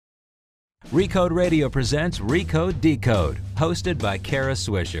Recode Radio presents Recode Decode, hosted by Kara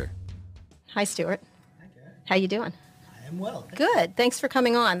Swisher. Hi, Stewart. Hi, Kara. How you doing? I am well. Good. Thanks for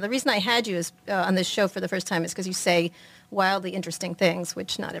coming on. The reason I had you on this show for the first time is because you say wildly interesting things,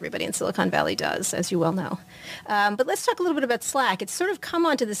 which not everybody in Silicon Valley does, as you well know. But let's talk a little bit about Slack. It's sort of come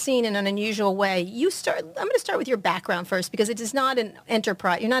onto the scene in an unusual way. I'm going to start with your background first, because it is not an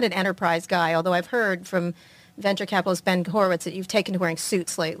enterprise. You're not an enterprise guy, although I've heard from venture capitalist Ben Horowitz that you've taken to wearing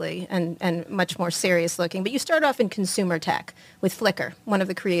suits lately and much more serious looking. But you started off in consumer tech with Flickr, one of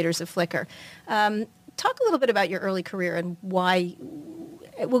the creators of Flickr. Talk a little bit about your early career and why.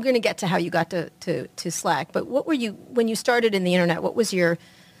 We're going to get to how you got to Slack. But what were you, when you started in the internet, what was your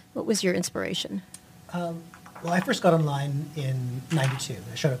inspiration? Well, I first got online in '92.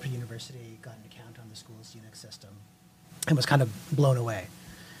 I showed up at university, got an account on the school's Unix system, and was kind of blown away.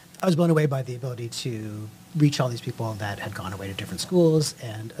 I was blown away by the ability to reach all these people that had gone away to different schools,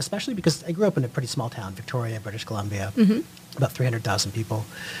 and especially because I grew up in a pretty small town, Victoria, British Columbia, about 300,000 people,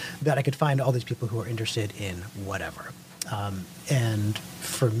 that I could find all these people who were interested in whatever. And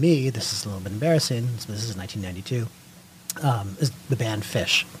for me, this is a little bit embarrassing, this is 1992, is the band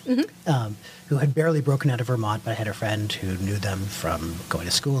Fish, who had barely broken out of Vermont, but I had a friend who knew them from going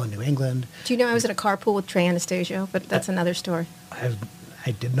to school in New England. Do you know I was in a carpool with Trey Anastasio? But that's another story.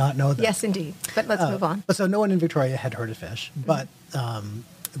 I did not know that. Yes, indeed. But let's move on. So no one in Victoria had heard of Fish, but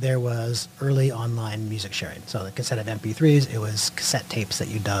there was early online music sharing. So like, instead of MP3s, it was cassette tapes that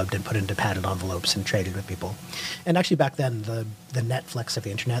you dubbed and put into padded envelopes and traded with people. And actually back then, the Netflix of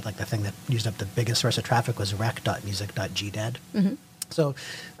the internet, like the thing that used up the biggest source of traffic, was rec.music.gdead. So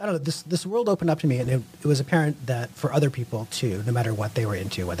I don't know, this world opened up to me, and it was apparent that for other people too, no matter what they were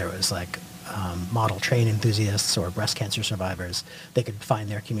into, whether it was like model train enthusiasts or breast cancer survivors, they could find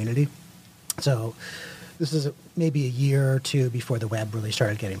their community. So this is maybe a year or two before the web really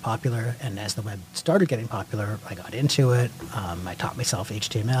started getting popular. And as the web started getting popular, I got into it. I taught myself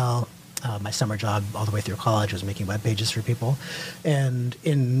HTML. My summer job all the way through college was making web pages for people. And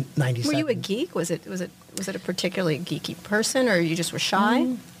in '97, were you a geek? Was it a particularly geeky person, or you just were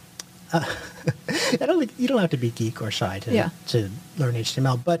shy? I don't think you don't have to be geek or shy to learn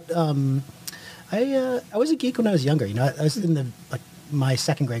HTML. But I was a geek when I was younger. You know, I was in my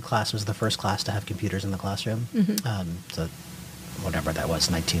second grade class was the first class to have computers in the classroom. So whatever that was,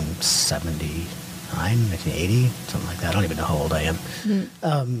 1979, 1980, something like that. I don't even know how old I am.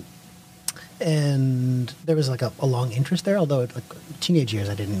 And there was like a long interest there, although teenage years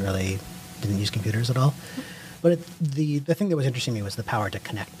I didn't use computers at all. But the thing that was interesting to me was the power to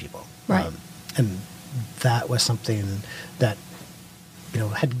connect people. Right. And that was something that,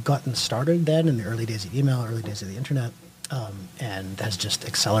 had gotten started then in the early days of email, early days of the internet, and has just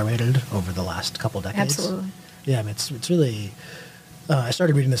accelerated over the last couple decades. Absolutely. Yeah, I mean, it's really... I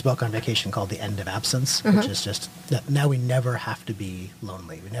started reading this book on vacation called The End of Absence, which is just that now we never have to be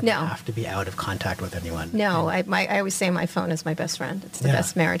lonely. We never have to be out of contact with anyone. No, I always say my phone is my best friend. It's the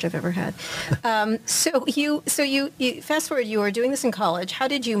best marriage I've ever had. So you fast forward, you were doing this in college. How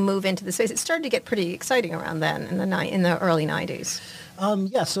did you move into the space? It started to get pretty exciting around then in the early 90s.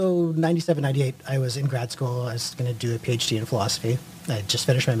 So 97, 98, I was in grad school. I was going to do a PhD in philosophy. I had just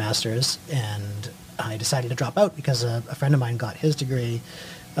finished my master's, and I decided to drop out because a friend of mine got his degree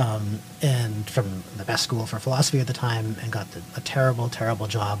and from the best school for philosophy at the time, and got a terrible, terrible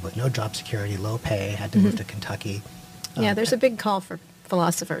job with no job security, low pay, had to move to Kentucky. There's a big call for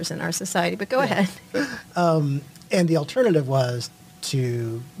philosophers in our society, but go ahead. And the alternative was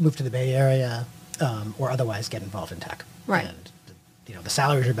to move to the Bay Area or otherwise get involved in tech. Right. And the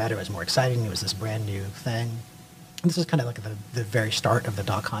salaries were better, it was more exciting, it was this brand new thing. This is kind of like the very start of the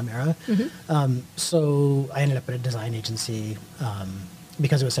dot-com era. So I ended up at a design agency.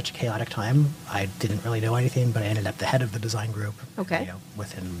 Because it was such a chaotic time, I didn't really know anything, but I ended up the head of the design group. Okay.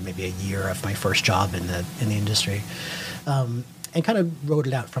 Within maybe a year of my first job in the industry, and kind of rode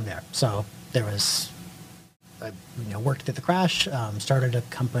it out from there. So there was, I worked through the crash, started a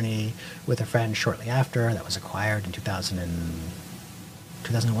company with a friend shortly after that was acquired in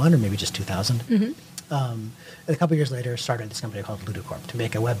 2001 or maybe just 2000. And a couple years later, started this company called Ludocorp to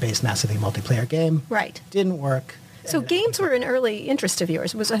make a web-based, massively multiplayer game. Right. Didn't work. So games were an early interest of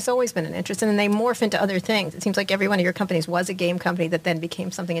yours. Has always been an interest, and then they morph into other things. It seems like every one of your companies was a game company that then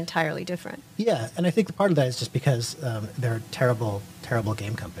became something entirely different. Yeah, and I think the part of that is just because they're terrible, terrible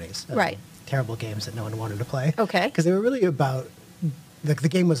game companies. Right. Terrible games that no one wanted to play. Okay. Because they were really about, the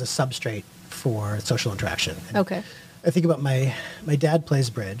game was a substrate for social interaction. And, okay. I think about my dad plays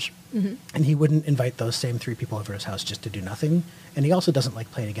bridge, and he wouldn't invite those same 3 people over to his house just to do nothing. And he also doesn't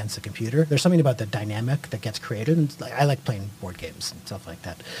like playing against the computer. There's something about the dynamic that gets created. And like, I like playing board games and stuff like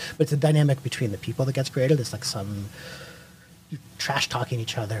that. But it's the dynamic between the people that gets created. It's like some trash talking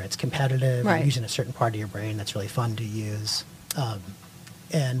each other. It's competitive. Right. You're using a certain part of your brain that's really fun to use.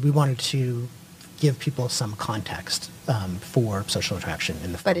 And we wanted to give people some context for social interaction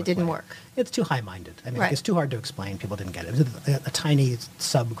in the But it didn't work. It's too high-minded. I mean, Right. it's too hard to explain. People didn't get it. It was a tiny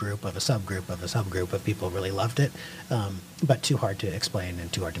subgroup of a subgroup of a subgroup of people really loved it, but too hard to explain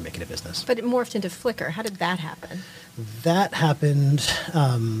and too hard to make it a business. But it morphed into Flickr. How did that happen? That happened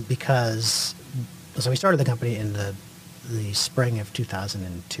because so we started the company in the spring of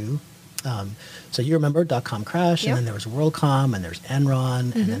 2002. So you remember .com crash, Yep. and then there was WorldCom, and there's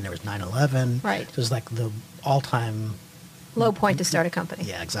Enron, and then there was 9/11. Right. So it was like the all-time. Low point to start a company.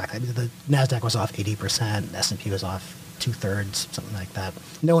 Yeah, exactly. I mean, the NASDAQ was off 80%, S&P was off 2/3, something like that.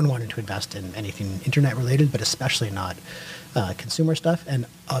 No one wanted to invest in anything internet-related, but especially not consumer stuff. And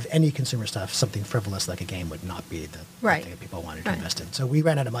of any consumer stuff, something frivolous like a game would not be the Right. thing that people wanted to Right. invest in. So we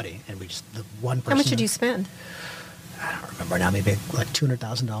ran out of money, and we just, the one person... How much did you spend? I don't remember now, maybe like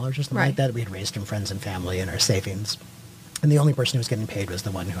 $200,000 or something Right. like that. We had raised from friends and family and our savings. And the only person who was getting paid was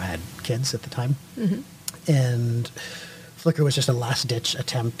the one who had kids at the time. And Flickr was just a last-ditch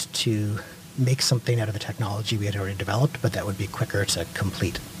attempt to make something out of the technology we had already developed, but that would be quicker to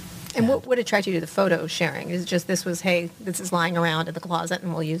complete. And what attracted you to the photo sharing? Is it just this was, hey, this is lying around in the closet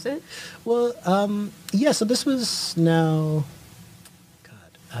and we'll use it? Well, yeah, so this was now,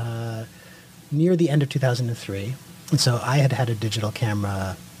 near the end of 2003. And so I had had a digital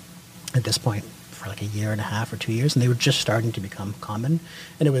camera at this point for like a year and a half or 2 years, and they were just starting to become common.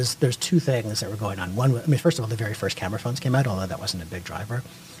 And there's 2 things that were going on. One, I mean, first of all, the very first camera phones came out, although that wasn't a big driver.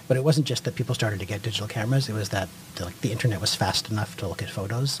 But it wasn't just that people started to get digital cameras. It was that the internet was fast enough to look at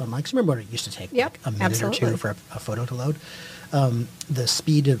photos online. 'Cause remember what it used to take, Yep, like a minute absolutely. or 2 for a photo to load. The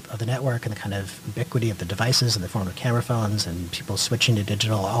speed of the network and the kind of ubiquity of the devices in the form of camera phones and people switching to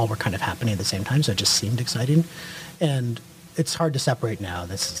digital all were kind of happening at the same time, so it just seemed exciting. And it's hard to separate now.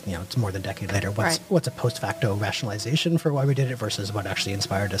 This is, it's more than a decade later. Right. What's a post facto rationalization for why we did it versus what actually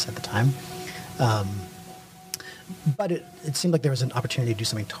inspired us at the time. But it seemed like there was an opportunity to do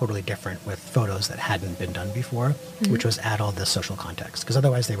something totally different with photos that hadn't been done before, which was add all this social context. Because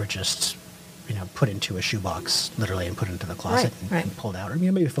otherwise they were just, put into a shoebox, literally, and put into the closet Right. and pulled out. Or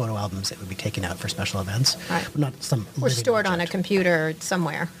maybe photo albums that would be taken out for special events, Right. but not some Or living stored on a object. computer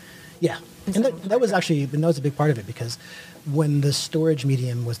somewhere? Yeah, and that was actually, that was a big part of it, because when the storage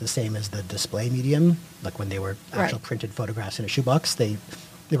medium was the same as the display medium, like when they were actual Right. printed photographs in a shoebox, they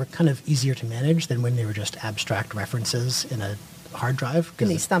were kind of easier to manage than when they were just abstract references in a hard drive. 'Cause In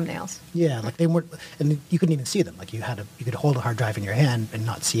these thumbnails? yeah, like they weren't, and you couldn't even see them. Like you could hold a hard drive in your hand and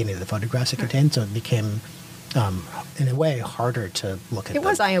not see any of the photographs it contained, so it became, in a way, harder to look at. It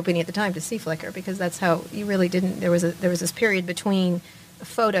was eye-opening at the time to see Flickr, because that's how you really didn't. There was this period between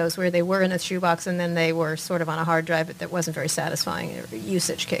photos where they were in a shoebox and then they were sort of on a hard drive, but that wasn't very satisfying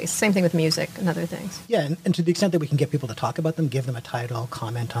usage case. Same thing with music and other things. Yeah, and to the extent that we can get people to talk about them, give them a title,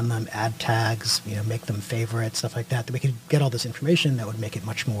 comment on them, add tags, make them favorites, stuff like that we could get all this information that would make it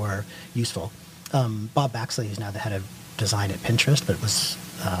much more useful. Bob Baxley, who's now the head of design at Pinterest, but was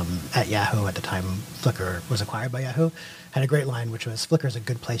at Yahoo at the time Flickr was acquired by Yahoo, had a great line, which was, Flickr is a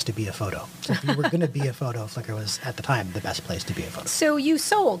good place to be a photo. So if you were going to be a photo, Flickr was, at the time, the best place to be a photo. So you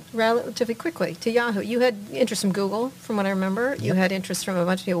sold relatively quickly to Yahoo. You had interest from Google, from what I remember. You Yep. had interest from a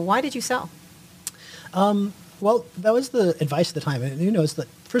bunch of people. Why did you sell? Well, that was the advice at the time. And it's that,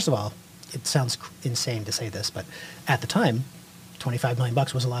 first of all, it sounds insane to say this, but at the time, $25 million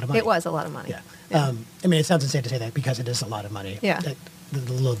was a lot of money. It was a lot of money. Yeah. I mean, it sounds insane to say that because it is a lot of money. Yeah. The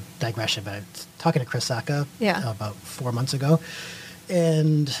little digression, but I was talking to Chris Sacca about 4 months ago,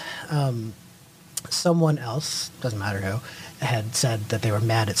 and someone else, doesn't matter who, had said that they were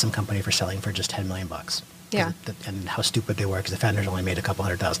mad at some company for selling for just $10 million. Yeah. And how stupid they were because the founders only made a couple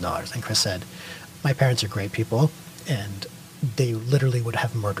 $100,000. And Chris said, my parents are great people, and they literally would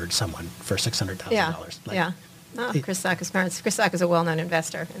have murdered someone for $600,000. Yeah. Like, Yeah. Oh, Chris Sacca's parents. Chris Sacca's a well-known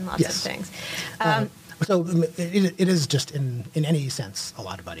investor in lots of Yes. things. So it is just in any sense a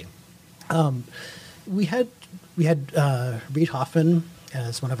lot of money. We had Reid Hoffman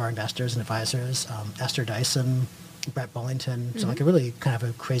as one of our investors and advisors, Esther Dyson, Brett Bullington, so like a really kind of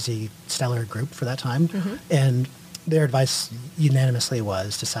a crazy stellar group for that time. And their advice unanimously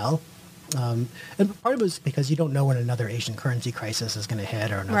was to sell. And part of it was because you don't know when another Asian currency crisis is going to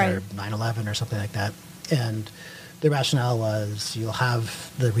hit, or another 9/11 or something like that. And the rationale was you'll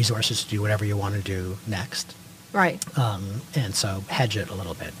have the resources to do whatever you want to do next. Right. And so hedge it a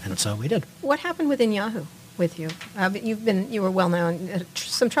little bit. And so we did. What happened within Yahoo with you? You were well known,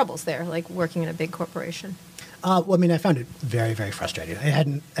 some troubles there, like working in a big corporation. Well, I mean, I found it very, very frustrating. I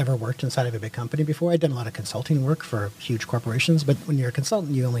hadn't ever worked inside of a big company before. I'd done a lot of consulting work for huge corporations, but when you're a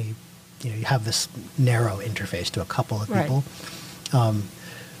consultant, you only, you have this narrow interface to a couple of people. Right.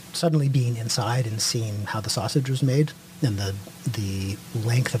 Suddenly being inside and seeing how the sausage was made and the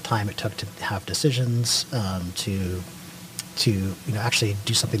length of time it took to have decisions, to actually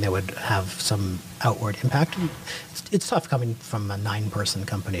do something that would have some outward impact. It's tough coming from a 9-person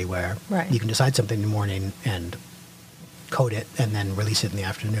company where you can decide something in the morning and code it and then release it in the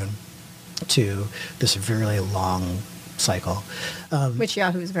afternoon to this really long cycle. Which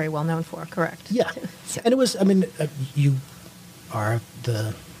Yahoo is very well known for, correct? Yeah. So. And it was, you are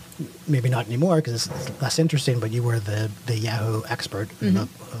maybe not anymore because it's less interesting, but you were the Yahoo expert in the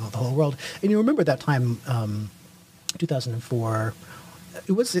whole world. And you remember that time, 2004,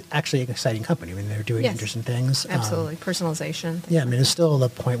 it was actually an exciting company. I mean, they were doing interesting things. Absolutely. Personalization. Yeah, it's still the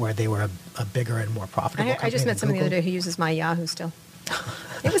point where they were a bigger and more profitable company. I just met someone the other day who uses my Yahoo still.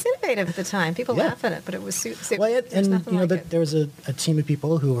 It was innovative at the time. People laugh at it, but it was there was a team of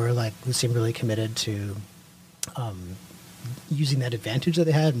people who seemed really committed to using that advantage that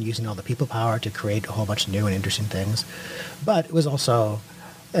they had and using all the people power to create a whole bunch of new and interesting things. But it was also,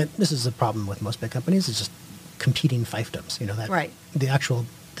 and this is a problem with most big companies, it's just competing fiefdoms.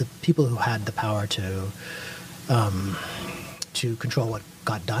 The people who had the power to control what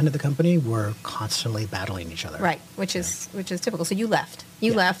got done at the company were constantly battling each other. Right, which is typical. So you left.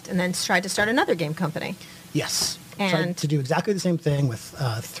 You left and then tried to start another game company. Yes. And tried to do exactly the same thing with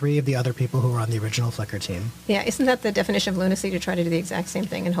 3 of the other people who were on the original Flickr team. Yeah, isn't that the definition of lunacy, to try to do the exact same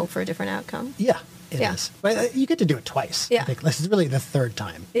thing and hope for a different outcome? Yeah, it is. But you get to do it twice. Yeah. I think this is really the 3rd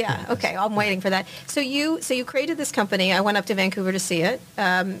time. Yeah, okay, I'm waiting for that. So you created this company. I went up to Vancouver to see it,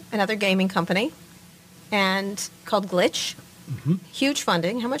 another gaming company, and called Glitch. Mm-hmm. Huge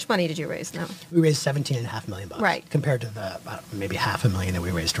funding. How much money did you raise now? We raised $17.5 million. Right. Compared to the maybe $500,000 that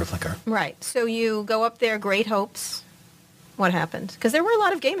we raised for Flickr. Right. So you go up there, great hopes. What happened? Because there were a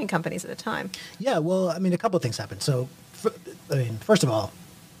lot of gaming companies at the time. Yeah, well, a couple of things happened. So, first of all,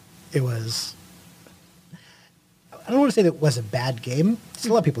 it was, I don't want to say that it was a bad game. There's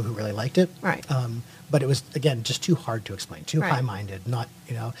a lot of people who really liked it. Right. But it was, again, just too hard to explain, too high-minded, not,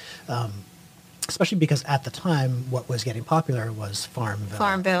 especially because at the time, what was getting popular was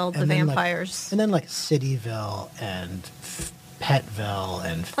Farmville. The vampires. And then Cityville and Petville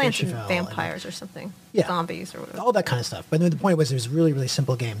and Plants Fishville. And vampires or something. Yeah. Zombies or whatever. All that kind of stuff. But the point was it was really, really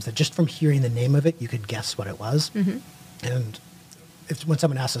simple games that just from hearing the name of it, you could guess what it was. Mm-hmm. And when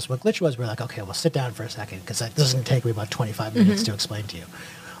someone asked us what Glitch was, we're like, okay, well, sit down for a second because this is going to take me about 25 minutes to explain to you.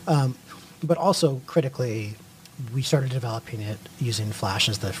 But also, critically, we started developing it using Flash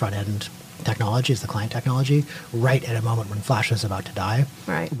as the front-end technology, as the client technology, right at a moment when Flash was about to die.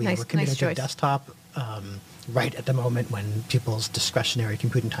 Right. We were committed to desktop right at the moment when people's discretionary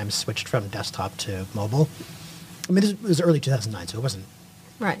computing time switched from desktop to mobile. This was early 2009, so it wasn't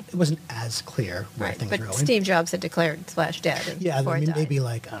It wasn't as clear where things were going. But Steve Jobs had declared Flash dead. Maybe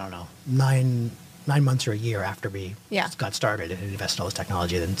 9 months or a year after we got started and invested in all this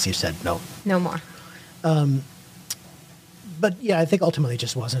technology, then Steve said no. No more. But yeah, I think ultimately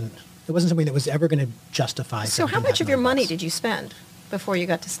it wasn't something that was ever going to justify. So how much of your money did you spend before you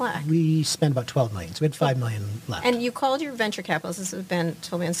got to Slack? We spent about $12 million. So we had $5 million left. And you called your venture capitalist, this is Ben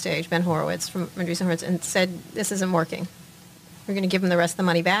told me on stage, Ben Horowitz from Andreessen Horowitz, and said, this isn't working. We're going to give them the rest of the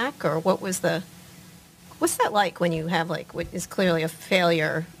money back? Or what's that like when you have what is clearly a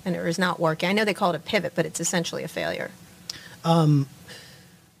failure and it is not working? I know they call it a pivot, but it's essentially a failure.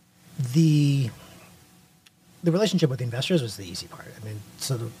 The relationship with the investors was the easy part.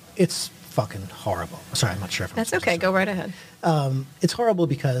 It's fucking horrible. Sorry, I'm not sure if that's okay. Go right ahead. It's horrible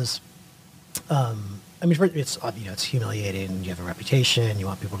because, it's humiliating. You have a reputation.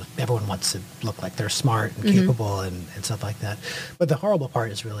 Everyone wants to look like they're smart and capable and stuff like that. But the horrible part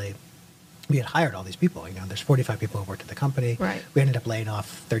is really, we had hired all these people. There's 45 people who worked at the company. Right. We ended up laying off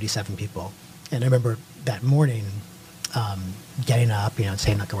 37 people. And I remember that morning, getting up,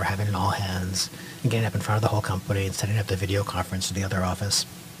 saying we're having an all hands, and getting up in front of the whole company and setting up the video conference to the other office,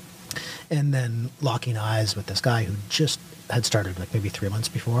 and then locking eyes with this guy who just had started maybe 3 months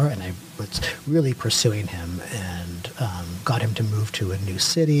before, and I was really pursuing him and got him to move to a new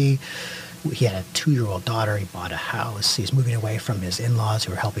city. He had a 2-year-old daughter. He bought a house. He's moving away from his in-laws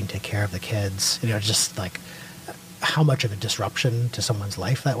who were helping take care of the kids. Just how much of a disruption to someone's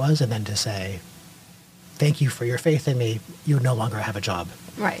life that was, and then to say, thank you for your faith in me. You no longer have a job.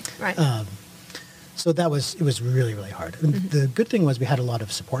 Right. So it was really, really hard. And the good thing was we had a lot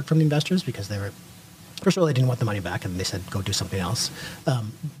of support from the investors because they were, first of all, they didn't want the money back and they said, go do something else.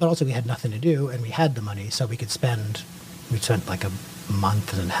 But also we had nothing to do and we had the money, so we spent like a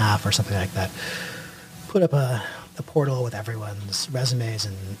month and a half or something like that, put up a portal with everyone's resumes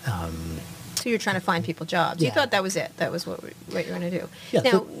and so you're trying to find people jobs. You Yeah. thought that was it. That was what you were going to do. Yeah,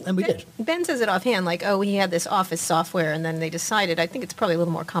 Now, and we did. Ben says it offhand, like, oh, he had this office software, and then they decided. I think it's probably a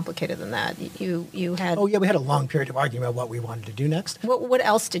little more complicated than that. You had. Oh yeah, we had a long period of arguing about what we wanted to do next. What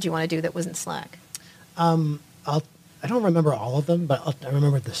else did you want to do that wasn't Slack? I don't remember all of them, but I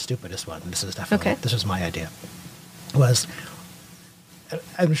remember the stupidest one. This was my idea.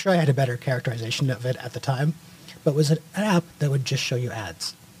 I'm sure I had a better characterization of it at the time, but it was an app that would just show you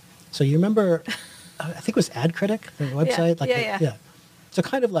ads. So you remember, I think it was Ad Critic, the website? Yeah. So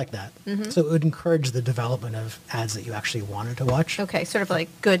kind of like that. So it would encourage the development of ads that you actually wanted to watch. Okay, sort of like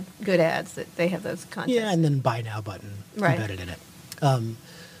good ads that they have those contests. Yeah, and then buy now button embedded in it.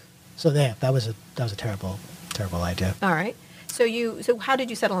 That was a terrible idea. All right. So how did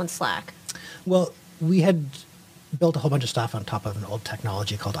you settle on Slack? Well, we had built a whole bunch of stuff on top of an old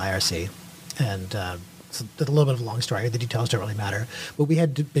technology called IRC, and so a little bit of a long story. The details don't really matter, but we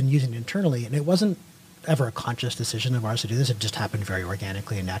had been using it internally, and it wasn't ever a conscious decision of ours to do this. It just happened very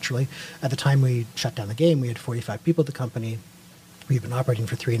organically and naturally. At the time we shut down the game, we had 45 people at the company. We've been operating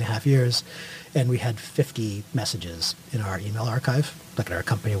for 3.5 years, and we had 50 messages in our email archive, like in our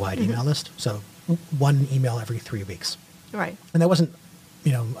company-wide email list. So one email every 3 weeks. Right. And that wasn't,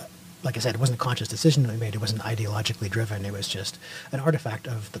 like I said, it wasn't a conscious decision that we made. It wasn't ideologically driven. It was just an artifact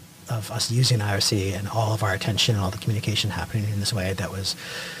of us using IRC and all of our attention and all the communication happening in this way that was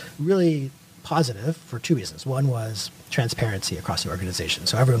really positive for two reasons. One was transparency across the organization.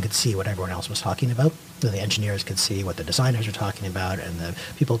 So everyone could see what everyone else was talking about. So the engineers could see what the designers were talking about, and the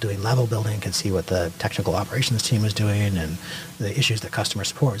people doing level building could see what the technical operations team was doing, and the issues that customer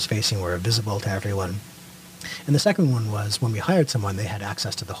support was facing were visible to everyone. And the second one was when we hired someone, they had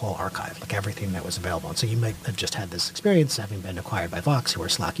access to the whole archive, like everything that was available. And so you might have just had this experience, having been acquired by Vox, who are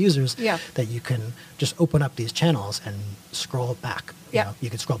Slack users, that you can just open up these channels and scroll back. You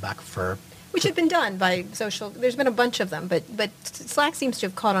can scroll back for... Which had been done by social. There's been a bunch of them, but Slack seems to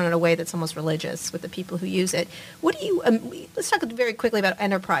have caught on in a way that's almost religious with the people who use it. What do you? Let's talk very quickly about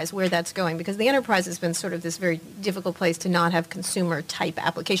enterprise, where that's going, because the enterprise has been sort of this very difficult place to not have consumer type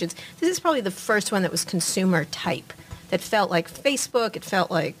applications. This is probably the first one that was consumer type, that felt like Facebook. It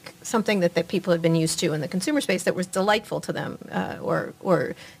felt like something that people had been used to in the consumer space that was delightful to them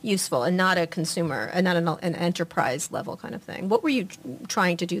or useful, and not a consumer, and not an enterprise level kind of thing. What were you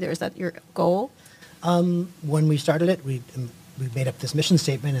trying to do there? Is that your goal? When we started it, we made up this mission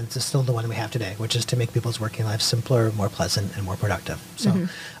statement, and it's still the one we have today, which is to make people's working lives simpler, more pleasant, and more productive. So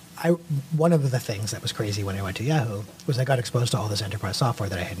one of the things that was crazy when I went to Yahoo was I got exposed to all this enterprise software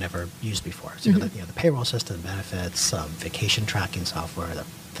that I had never used before. So the payroll system, benefits, vacation tracking software, the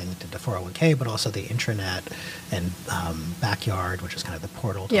thing that did the 401k, but also the intranet and Backyard, which is kind of the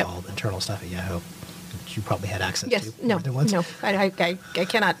portal to all internal stuff at Yahoo, which you probably had access to more than once. No, I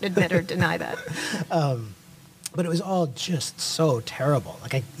cannot admit or deny that. But it was all just so terrible.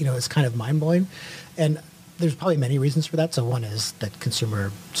 Like it's kind of mind-blowing. And there's probably many reasons for that. So one is that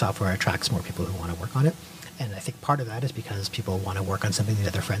consumer software attracts more people who want to work on it. And I think part of that is because people want to work on something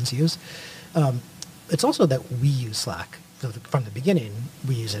that their friends use. It's also that we use Slack. So from the beginning,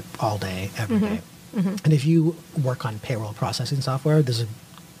 we use it all day, every day. And if you work on payroll processing software, there's a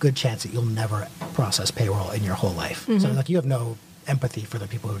good chance that you'll never process payroll in your whole life. So you have no empathy for the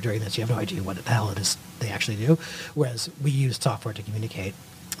people who are doing this. You have no idea what the hell it is they actually do. Whereas we use software to communicate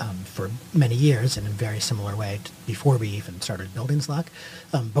for many years in a very similar way before we even started building Slack.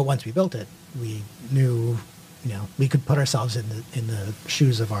 But once we built it, we knew, we could put ourselves in the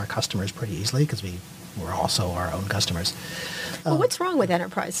shoes of our customers pretty easily because we were also our own customers. Well, what's wrong with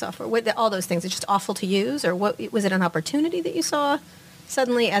enterprise software? With all those things, it's just awful to use, or what? Was it an opportunity that you saw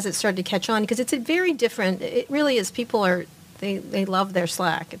suddenly as it started to catch on? Because it's a very different. It really is. People are. They love their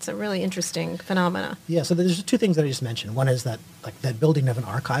Slack. It's a really interesting phenomena. Yeah, so there's two things that I just mentioned. One is that that building of an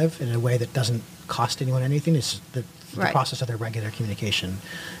archive in a way that doesn't cost anyone anything. It's the process of their regular communication.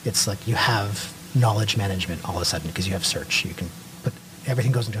 It's like you have knowledge management all of a sudden because you have search. You can put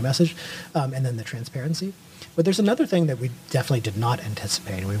everything goes into a message, and then the transparency. But there's another thing that we definitely did not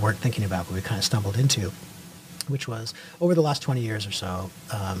anticipate and we weren't thinking about, but we kind of stumbled into, which was over the last 20 years or so,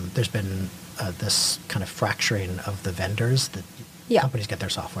 there's been this kind of fracturing of the vendors that companies get their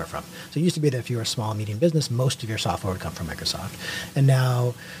software from. So it used to be that if you were a small, medium business, most of your software would come from Microsoft. And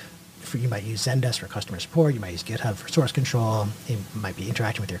now you might use Zendesk for customer support. You might use GitHub for source control. You might be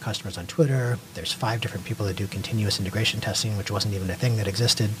interacting with your customers on Twitter. There's 5 different people that do continuous integration testing, which wasn't even a thing that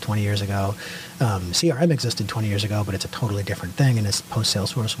existed 20 years ago. CRM existed 20 years ago, but it's a totally different thing in this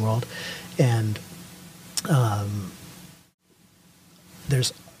post-Salesforce world. And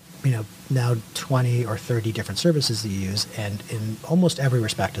there's now 20 or 30 different services that you use, and in almost every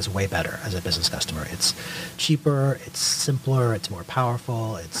respect is way better as a business customer. It's cheaper, it's simpler, it's more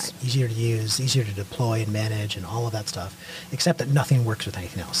powerful, it's easier to use, easier to deploy and manage and all of that stuff, except that nothing works with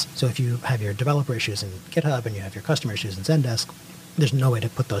anything else. So if you have your developer issues in GitHub and you have your customer issues in Zendesk, there's no way to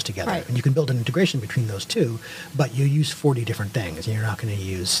put those together. Right. And you can build an integration between those two, but you use 40 different things, and you're not going to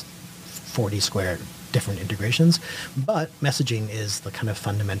use 40 square different integrations. But messaging is the kind of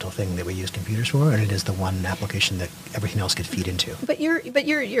fundamental thing that we use computers for, and it is the one application that everything else could feed into. But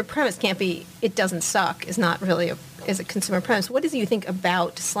your premise can't be it doesn't suck is not really is a consumer premise. What is it you think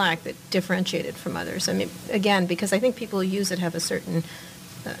about Slack that differentiated from others? I mean, again, because I think people who use it have a certain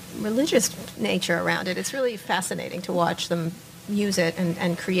religious nature around it. It's really fascinating to watch them use it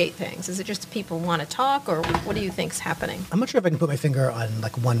and create things. Is it just people want to talk, or what do you think's happening? I'm not sure if I can put my finger on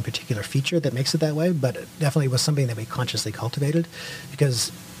like one particular feature that makes it that way, but it definitely was something that we consciously cultivated,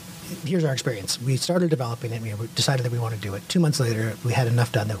 because here's our experience. We started developing it, we decided that we want to do it. 2 months later, we had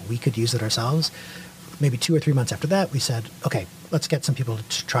enough done that we could use it ourselves. Maybe 2 or 3 months after that, we said, okay, let's get some people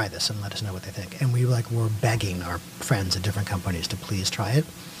to try this and let us know what they think. And we were begging our friends at different companies to please try it.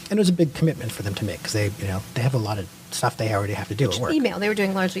 And it was a big commitment for them to make, because they have a lot of stuff they already have to do at work. Email. They were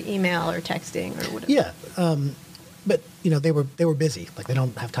doing largely email or texting or whatever. Yeah. But they were busy. Like, they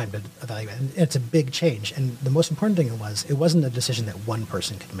don't have time to evaluate. And it's a big change. And the most important thing it wasn't a decision that one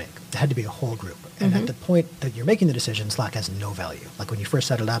person could make. It had to be a whole group. And at the point that you're making the decision, Slack has no value. Like, when you first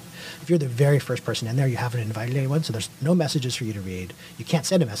set it up, if you're the very first person in there, you haven't invited anyone, so there's no messages for you to read. You can't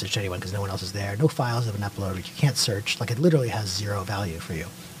send a message to anyone because no one else is there. No files have been uploaded. You can't search. Like, it literally has zero value for you.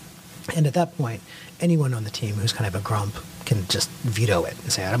 And at that point, anyone on the team who's kind of a grump can just veto it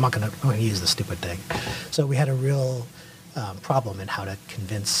and say, I'm not going to use this stupid thing. So we had a real problem in how to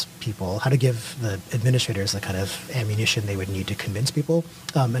convince people, how to give the administrators the kind of ammunition they would need to convince people,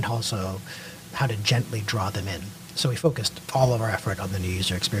 and also how to gently draw them in. So we focused all of our effort on the new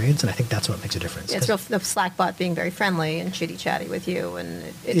user experience, and I think that's what makes a difference. Yeah, it's real, the Slack bot being very friendly and chitty-chatty with you, and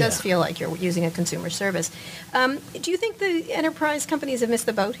it does feel like you're using a consumer service. Do you think the enterprise companies have missed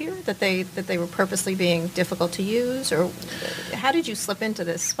the boat here, that they were purposely being difficult to use, or how did you slip into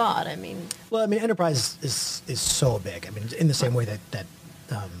this spot? Well, enterprise is so big. In the same way that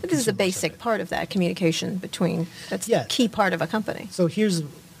but this is a basic part of that communication between, that's the key part of a company. So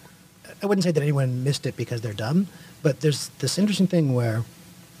I wouldn't say that anyone missed it because they're dumb, but there's this interesting thing where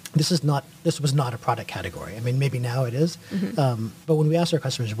this was not a product category. Maybe now it is, but when we asked our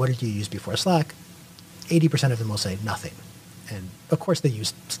customers, what did you use before Slack, 80% of them will say nothing. And of course they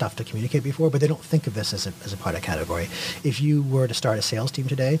use stuff to communicate before, but they don't think of this as a product category. If you were to start a sales team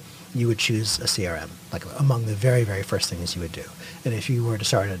today, you would choose a CRM, like among the very, very first things you would do. And if you were to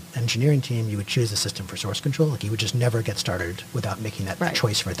start an engineering team, you would choose a system for source control. Like, you would just never get started without making that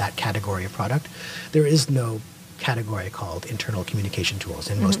choice for that category of product. There is no category called internal communication tools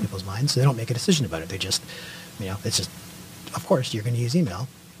in most people's minds, so they don't make a decision about it. They just, it's just, of course, you're going to use email,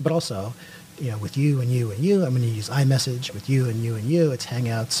 but also, with you and you and you, I'm going to use iMessage. With you and you and you, it's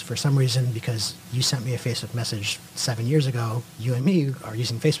Hangouts. For some reason, because you sent me a Facebook message 7 years ago, you and me are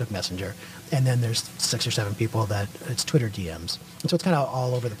using Facebook Messenger. And then there's 6 or 7 people that it's Twitter DMs. And so it's kind of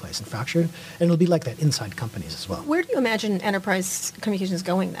all over the place and fractured. And it'll be like that inside companies as well. Where do you imagine enterprise communications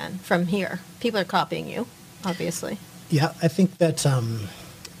going then from here? People are copying you, obviously. Yeah, I think that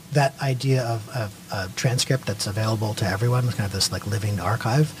that idea of a transcript that's available to everyone, kind of this like living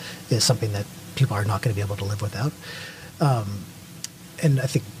archive, is something that people are not going to be able to live without. And I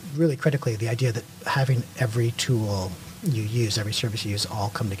think really critically, the idea that having every tool you use, every service you use, all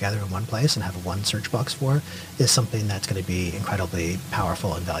come together in one place and have one search box for, is something that's going to be incredibly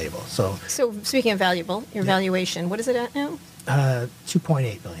powerful and valuable. So speaking of valuable, your valuation, what is it at now?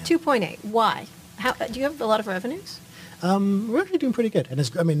 $2.8 billion. 2.8. Why? Do you have a lot of revenues? We're actually doing pretty good. And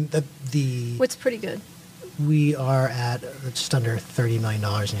what's pretty good? We are at just under $30 million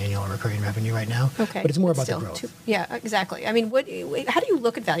in annual recurring revenue right now. Okay. But it's more about the growth. Yeah, exactly. How do you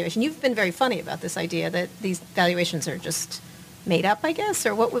look at valuation? You've been very funny about this idea that these valuations are just made up, I guess,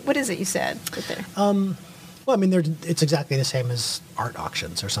 or what is it you said there? Well, it's exactly the same as art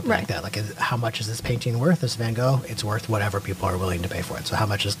auctions or something like that. Like, how much is this painting worth? This Van Gogh? It's worth whatever people are willing to pay for it. So how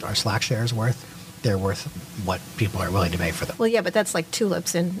much is our Slack shares worth? They're worth what people are willing to pay for them. Well, yeah, but that's like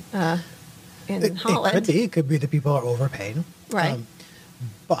tulips in Holland. It could be. It could be that people are overpaid. Right.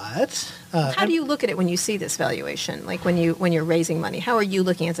 But How do you look at it when you see this valuation? Like when you're raising money, how are you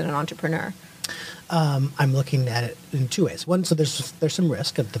looking at it as an entrepreneur? I'm looking at it in two ways. One, so there's some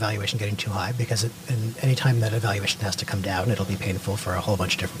risk of the valuation getting too high because any time that a valuation has to come down, it'll be painful for a whole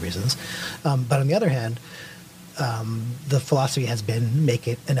bunch of different reasons. But on the other hand, the philosophy has been make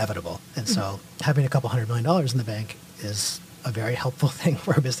it inevitable. And so having a couple $100 million in the bank is a very helpful thing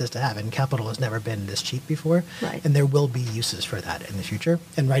for a business to have. And capital has never been this cheap before. Right. And there will be uses for that in the future.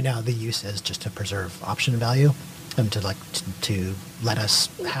 And right now the use is just to preserve option value and to let us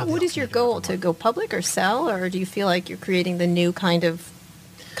have. What is your goal? To go public or sell? Or do you feel like you're creating the new kind of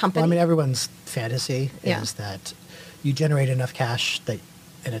company? Well, I mean, everyone's fantasy Yeah. is that you generate enough cash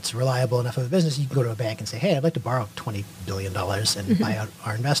and it's reliable enough of a business, you can go to a bank and say, hey, I'd like to borrow $20 billion and buy out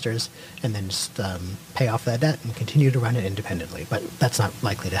our investors and then just pay off that debt and continue to run it independently. But that's not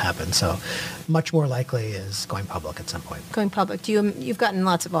likely to happen. So much more likely is going public at some point. Going public. You've gotten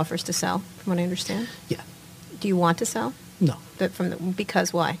lots of offers to sell, from what I understand. Yeah. Do you want to sell? No.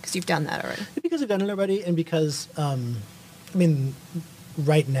 Because why? Because you've done that already. Because I've done it already and because,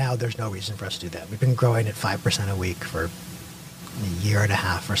 right now there's no reason for us to do that. We've been growing at 5% a week for a year and a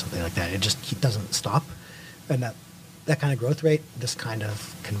half or something like that. It just doesn't stop. And that kind of growth rate, this kind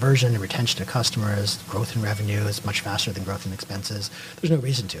of conversion and retention of customers, growth in revenue is much faster than growth in expenses. There's no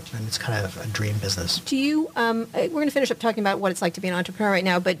reason to. And it's kind of a dream business. Do you, we're going to finish up talking about what it's like to be an entrepreneur right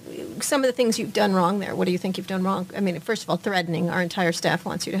now, but some of the things you've done wrong there, what do you think you've done wrong? I mean, first of all, threading. Our entire staff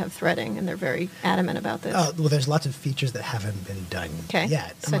wants you to have threading, and they're very adamant about this. Well, there's lots of features that haven't been done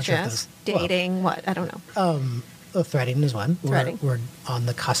yet. I'm not Such sure if as those- dating, what? I don't know. Threading is one. Threading. We're on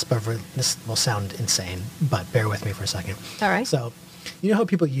the cusp of, this will sound insane, but bear with me for a second. All right. So, you know how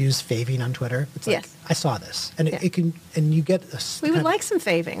people use faving on Twitter? It's like, Yes. I saw this. And Yeah. it can, and you get this. We would like some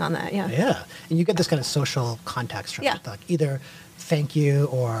faving on that, yeah. Yeah. And you get this kind of social context from Yeah. it. Like either thank you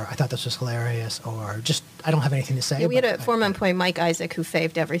or I thought this was hilarious or just I don't have anything to say. Yeah, we had but a former employee, Mike Isaac, who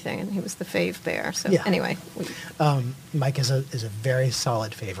faved everything, and he was the fave bear. So Yeah. anyway, Mike is a very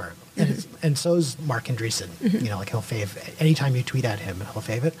solid favor. And so is Mark Andreessen. You know, like he'll fave anytime you tweet at him, he'll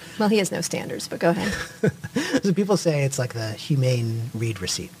fave it. well, he has no standards, but go ahead. So people say it's like the humane read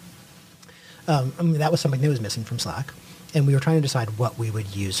receipt. That was something that was missing from Slack. And we were trying to decide what we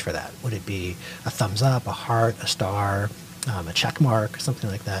would use for that. Would it be a thumbs up, a heart, a star, a check mark, something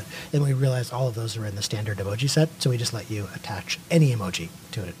like that? And we realized all of those are in the standard emoji set. So we just let you attach any emoji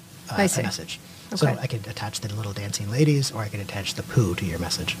to I see. a message. So Okay. I could attach the little dancing ladies or I could attach the poo to your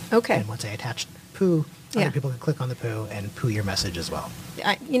message. Okay. And once I attached poo, Yeah. other people could click on the poo and poo your message as well.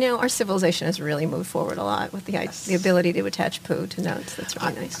 Our civilization has really moved forward a lot with the ability to attach poo to notes. That's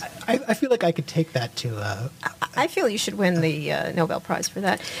really nice. I feel like I could take that to I feel you should win the Nobel Prize for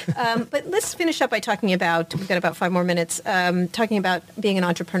that. But let's finish up by talking about, we've got about 5 more minutes, talking about being an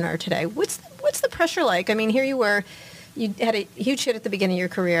entrepreneur today. What's the pressure like? I mean, here you were, you had a huge hit at the beginning of your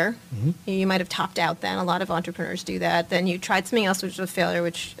career. You might have topped out then. A lot of entrepreneurs do that. Then you tried something else, which was a failure,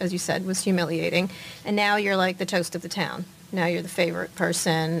 which, as you said, was humiliating. And now you're like the toast of the town. Now you're the favorite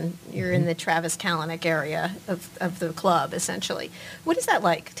person. You're in the Travis Kalanick area of the club, essentially. What is that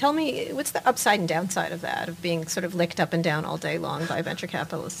like? Tell me, what's the upside and downside of that, of being sort of licked up and down all day long by venture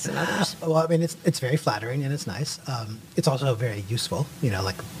capitalists and others? Well, I mean, it's very flattering and it's nice. It's also very useful, in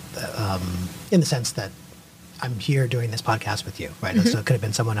the sense that I'm here doing this podcast with you, right? So it could have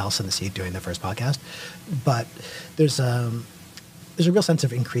been someone else in the seat doing the first podcast, but there's a real sense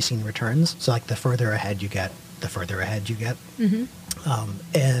of increasing returns. So like the further ahead you get, the further ahead you get.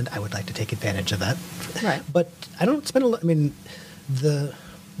 And I would like to take advantage of that. Right. But I don't spend a lot, I mean, the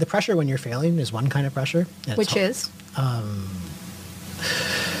pressure when you're failing is one kind of pressure. And Which is?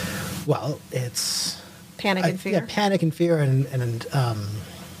 Well, it's... Panic and fear? Yeah, panic and fear, and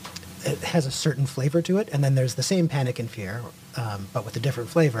it has a certain flavor to it. And then there's the same panic and fear, but with a different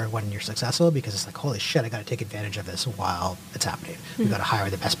flavor when you're successful, because it's like, holy shit, I got to take advantage of this while it's happening. We've got to hire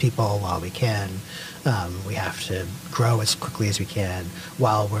the best people while we can. We have to grow as quickly as we can.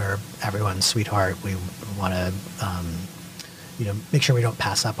 While we're everyone's sweetheart, we want to make sure we don't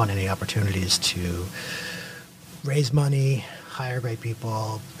pass up on any opportunities to raise money, hire great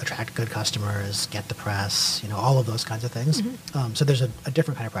people, attract good customers, get the press, all of those kinds of things. So there's a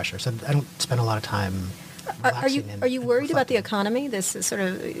different kind of pressure. So I don't spend a lot of time Are you and worried about the reflecting. economy? This is sort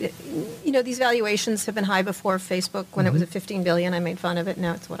of, these valuations have been high before. Facebook, when it was at 15 billion, I made fun of it.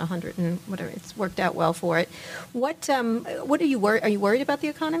 Now it's 100 and whatever. It's worked out well for it. What are you worried? Are you worried about the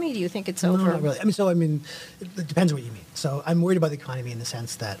economy? Do you think it's over? No, not really. I mean, it depends what you mean. So I'm worried about the economy in the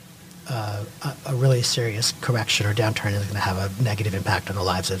sense that a really serious correction or downturn is going to have a negative impact on the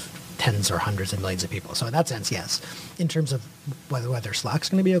lives of tens or hundreds of millions of people. So in that sense, yes. In terms of whether Slack's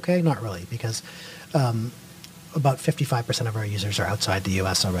going to be okay, not really, because about 55% of our users are outside the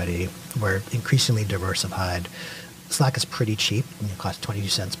US already. We're increasingly diversified. Slack is pretty cheap. It costs 22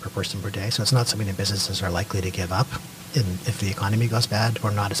 cents per person per day. So it's not something that businesses are likely to give up if the economy goes bad.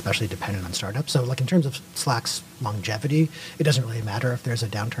 We're not especially dependent on startups. So like in terms of Slack's longevity, it doesn't really matter if there's a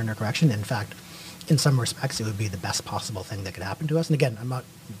downturn or correction. In fact, in some respects, it would be the best possible thing that could happen to us. And again, I'm not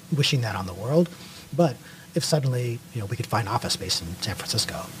wishing that on the world, but if suddenly we could find office space in San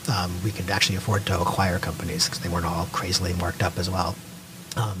Francisco, we could actually afford to acquire companies because they weren't all crazily marked up as well.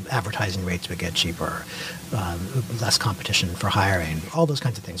 Advertising rates would get cheaper, less competition for hiring. All those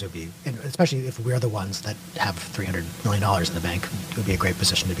kinds of things would be, and especially if we're the ones that have $300 million in the bank, it would be a great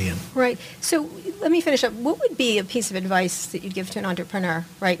position to be in. Right. So let me finish up. What would be a piece of advice that you'd give to an entrepreneur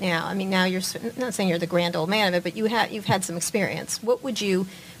right now? I mean, now you're not saying you're the grand old man of it, but you've had some experience.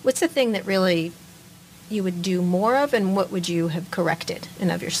 What's the thing that really you would do more of, and what would you have corrected in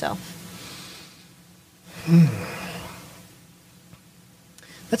of yourself?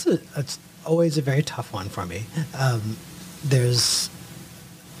 That's always a very tough one for me. There's,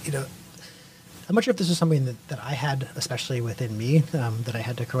 I'm not sure if this is something that I had, especially within me, that I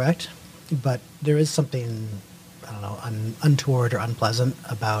had to correct, but there is something, I don't know, untoward or unpleasant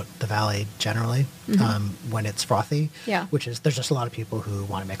about the Valley generally when it's frothy, which is there's just a lot of people who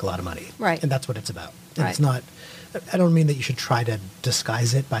want to make a lot of money. Right. And that's what it's about. And right. It's not, I don't mean that you should try to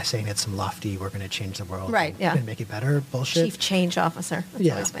disguise it by saying it's some lofty, we're going to change the world and make it better bullshit. Chief change officer. That's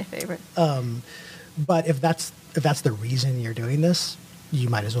always my favorite. But if that's the reason you're doing this, you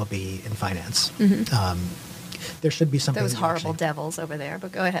might as well be in finance. There should be something. Those horrible devils over there,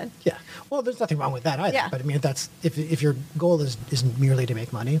 but go ahead. Yeah. Well, there's nothing wrong with that either. Yeah. But I mean, if your goal is merely to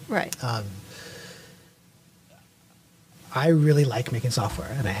make money. Right. I really like making software,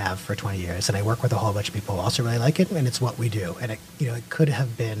 and I have for 20 years, and I work with a whole bunch of people who also really like it, and it's what we do. And it could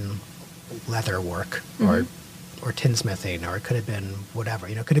have been leather work or tinsmithing, or it could have been whatever.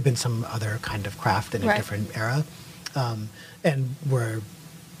 It could have been some other kind of craft in a different era. And we're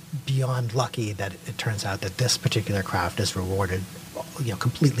beyond lucky that it turns out that this particular craft is rewarded,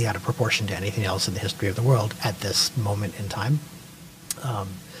 completely out of proportion to anything else in the history of the world at this moment in time.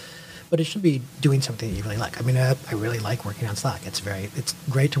 But it should be doing something that you really like. I mean, I really like working on Slack. It's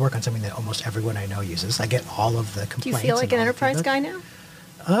great to work on something that almost everyone I know uses. I get all of the complaints. Do you feel like an enterprise guy now?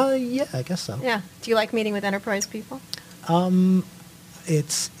 Yeah, I guess so. Yeah. Do you like meeting with enterprise people?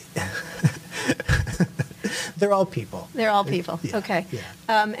 It's they're all people. They're all people. Yeah, okay.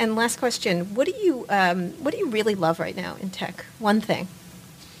 Yeah. And last question: What do you really love right now in tech? One thing,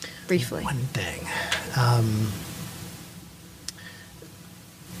 briefly. One thing.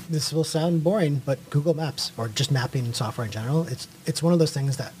 This will sound boring, but Google Maps, or just mapping software in general, it's one of those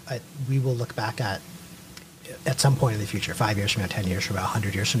things that we will look back at some point in the future, 5 years from now, 10 years from now,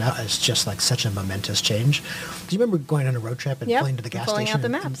 100 years from now. It's just like such a momentous change. Do you remember going on a road trip and pulling to the gas pulling station?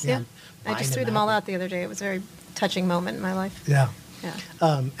 Pulling out the maps, yeah. I just threw them all out the other day. It was a very touching moment in my life. Yeah.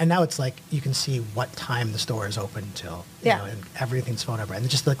 Yeah. And now it's like you can see what time the store is open till, and everything's phone number. And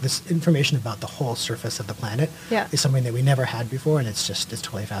just like this information about the whole surface of the planet is something that we never had before, and it's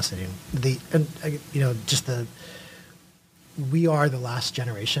totally fascinating. We are the last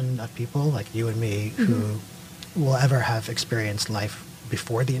generation of people like you and me who will ever have experienced life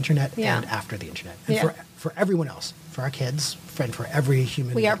before the internet and after the internet. And for everyone else, for our kids, and for every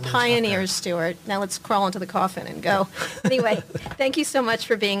human. We are pioneers, Stewart. Now let's crawl into the coffin and go. Anyway, thank you so much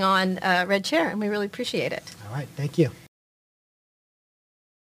for being on Red Chair, and we really appreciate it. All right, thank you.